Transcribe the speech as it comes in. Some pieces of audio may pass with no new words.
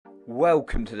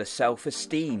Welcome to the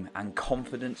Self-Esteem and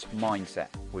Confidence Mindset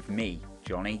with me,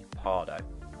 Johnny Pardo.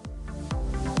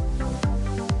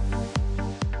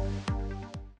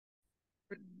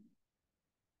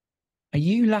 Are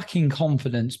you lacking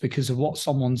confidence because of what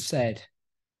someone said?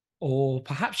 Or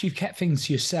perhaps you've kept things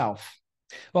to yourself?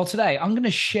 Well, today I'm going to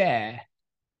share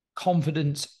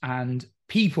confidence and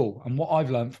people and what I've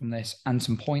learned from this and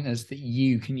some pointers that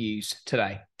you can use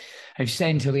today. And if you stay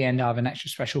until the end, I have an extra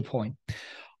special point.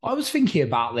 I was thinking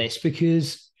about this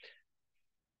because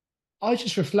I was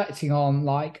just reflecting on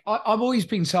I've always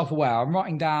been self-aware. I'm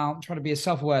writing down, trying to be as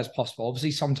self-aware as possible.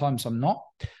 Obviously, sometimes I'm not.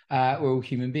 We're all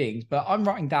human beings, but I'm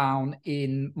writing down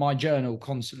in my journal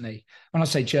constantly. When I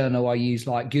say journal, I use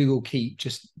like Google Keep,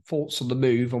 just thoughts on the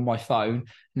move on my phone, and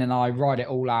then I write it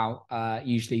all out.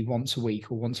 Usually once a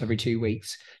week or once every 2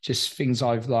 weeks, just things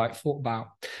I've like thought about.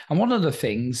 And one of the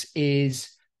things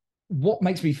is what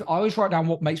makes me. I always write down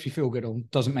what makes me feel good or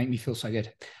doesn't make me feel so good.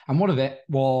 And one of it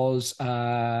was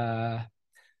the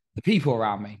people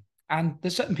around me. And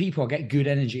there's certain people I get good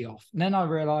energy off. And then I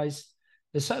realize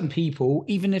there's certain people,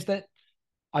 even if that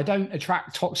I don't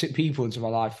attract toxic people into my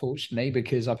life, fortunately,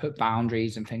 because I put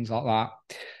boundaries and things like that.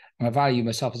 And I value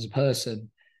myself as a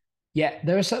person. Yet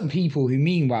there are certain people who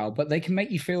mean well, but they can make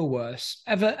you feel worse.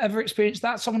 Ever experienced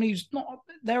that? Someone who's not,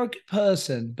 they're a good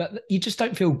person, but you just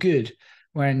don't feel good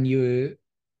when you've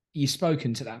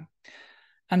spoken to them.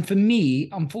 And for me,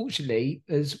 unfortunately,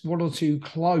 there's one or two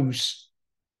close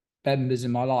members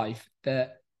in my life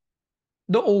that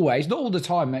not always, not all the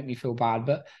time make me feel bad,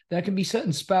 but there can be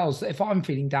certain spells that if I'm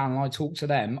feeling down and I talk to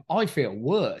them, I feel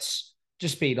worse,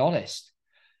 just being honest.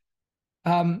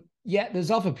 Yet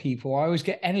there's other people I always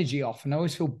get energy off and I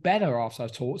always feel better after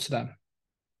I've talked to them.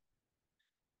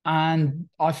 And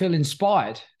I feel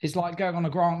inspired. It's like going on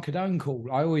a Grant Cardone call.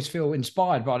 I always feel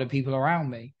inspired by the people around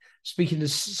me. Speaking to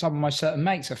some of my certain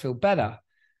mates, I feel better.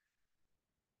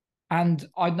 And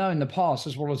I know in the past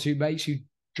there's one or two mates who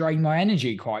drain my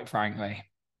energy, quite frankly.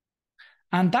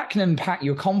 And that can impact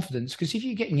your confidence because if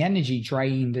you're getting energy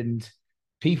drained and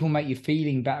people make you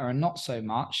feeling better and not so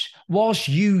much, whilst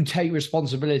you take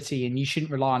responsibility and you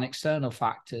shouldn't rely on external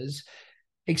factors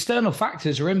are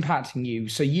impacting you.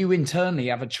 So you internally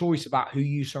have a choice about who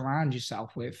you surround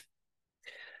yourself with.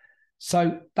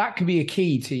 So that could be a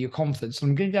key to your confidence.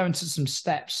 I'm going to go into some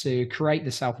steps to create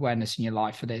the self-awareness in your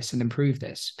life for this and improve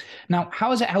this. Now,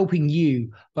 how is it helping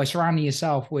you by surrounding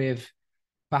yourself with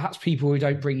perhaps people who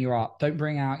don't bring you up, don't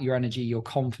bring out your energy, your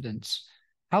confidence?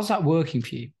 How's that working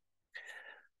for you?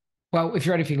 Well, if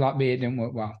you're anything like me, it didn't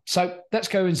work well. So let's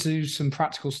go into some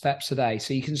practical steps today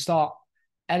so you can start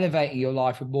elevating your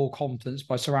life with more confidence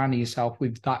by surrounding yourself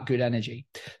with that good energy.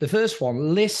 The first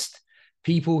one, list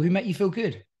people who make you feel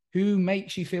good. Who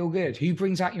makes you feel good? Who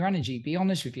brings out your energy? Be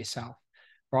honest with yourself.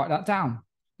 Write that down.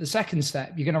 The second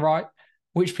step, you're going to write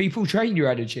which people drain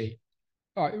your energy.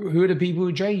 All right, who are the people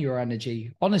who drain your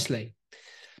energy? Honestly.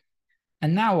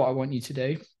 And now what I want you to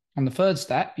do on the third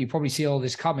step, you probably see all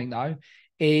this coming though,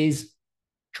 is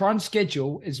try and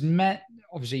schedule as met.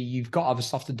 Obviously, you've got other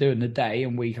stuff to do in the day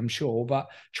and week, I'm sure, but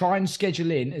try and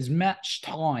schedule in as much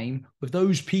time with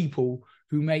those people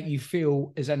who make you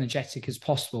feel as energetic as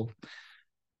possible.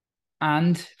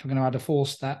 And if I'm going to add a fourth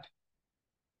step,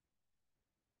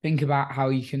 think about how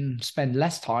you can spend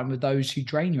less time with those who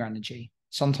drain your energy.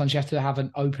 Sometimes you have to have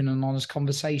an open and honest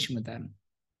conversation with them.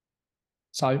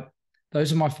 So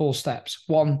those are my four steps.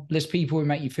 One, list people who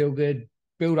make you feel good,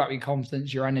 build up your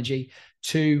confidence, your energy.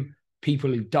 Two,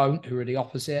 people who don't, who are the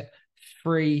opposite.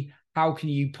 Three, how can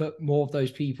you put more of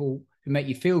those people who make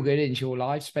you feel good into your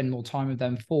life, spend more time with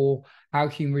them? Four, how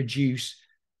can you reduce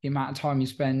the amount of time you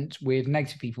spend with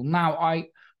negative people? Now, I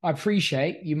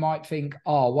appreciate you might think,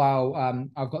 oh, wow,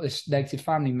 I've got this negative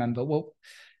family member. Well,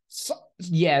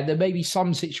 yeah, there may be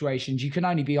some situations you can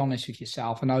only be honest with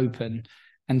yourself and open.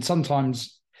 And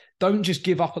sometimes don't just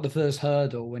give up at the first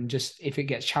hurdle and just if it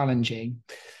gets challenging.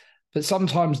 But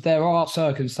sometimes there are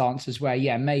circumstances where,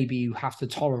 yeah, maybe you have to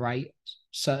tolerate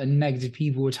certain negative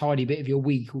people a tiny bit of your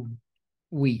week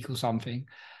or something.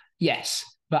 Yes,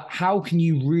 but how can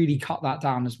you really cut that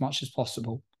down as much as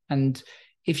possible? And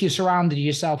if you're surrounded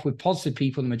yourself with positive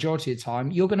people the majority of the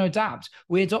time, you're going to adapt.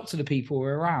 We adopt to the people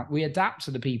we're around. We adapt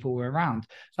to the people we're around.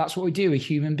 That's what we do with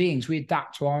human beings. We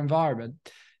adapt to our environment.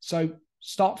 So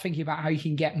start thinking about how you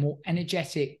can get more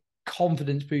energetic,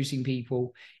 confidence boosting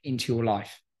people into your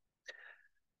life.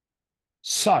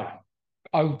 So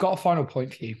I've got a final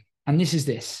point for you. And this is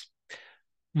this.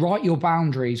 Write your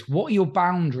boundaries. What are your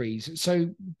boundaries?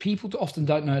 So people often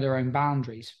don't know their own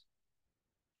boundaries.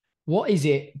 What is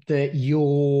it that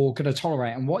you're going to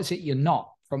tolerate and what is it you're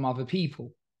not from other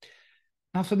people?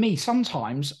 Now, for me,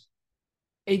 sometimes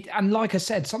And like I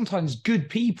said, sometimes good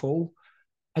people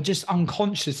are just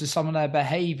unconscious of some of their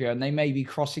behavior and they may be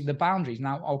crossing the boundaries.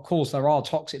 Now, of course, there are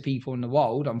toxic people in the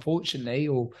world, unfortunately,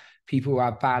 or people who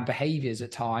have bad behaviors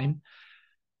at time.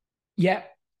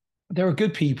 Yet there are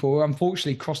good people who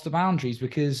unfortunately cross the boundaries,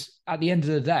 because at the end of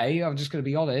the day, I'm just going to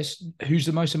be honest, who's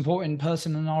the most important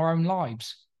person in our own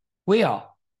lives? We are.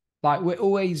 Like, we're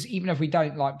always, even if we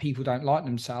don't like, people don't like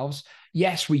themselves,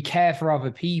 yes, we care for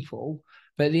other people.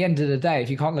 But at the end of the day, if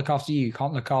you can't look after you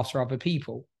can't look after other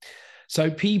people.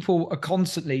 So people are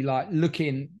constantly like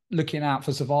looking out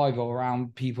for survival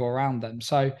around people around them.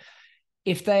 So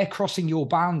if they're crossing your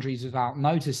boundaries without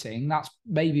noticing, that's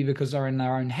maybe because they're in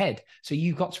their own head. So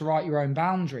you've got to write your own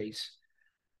boundaries.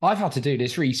 I've had to do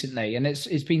this recently, and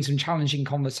it's been some challenging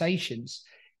conversations.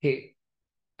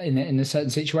 In a certain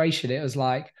situation, it was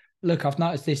like, look, I've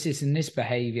noticed this and this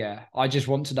behavior. I just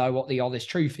want to know what the honest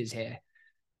truth is here.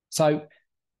 So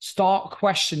start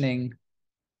questioning,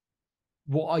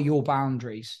 what are your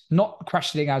boundaries? Not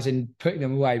questioning as in putting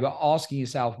them away, but asking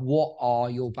yourself, what are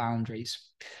your boundaries?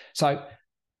 So,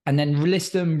 and then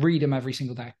list them, read them every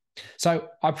single day. So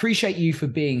I appreciate you for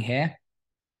being here.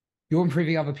 You're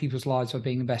improving other people's lives by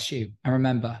being the best you. And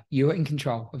remember, you are in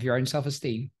control of your own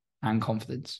self-esteem and confidence.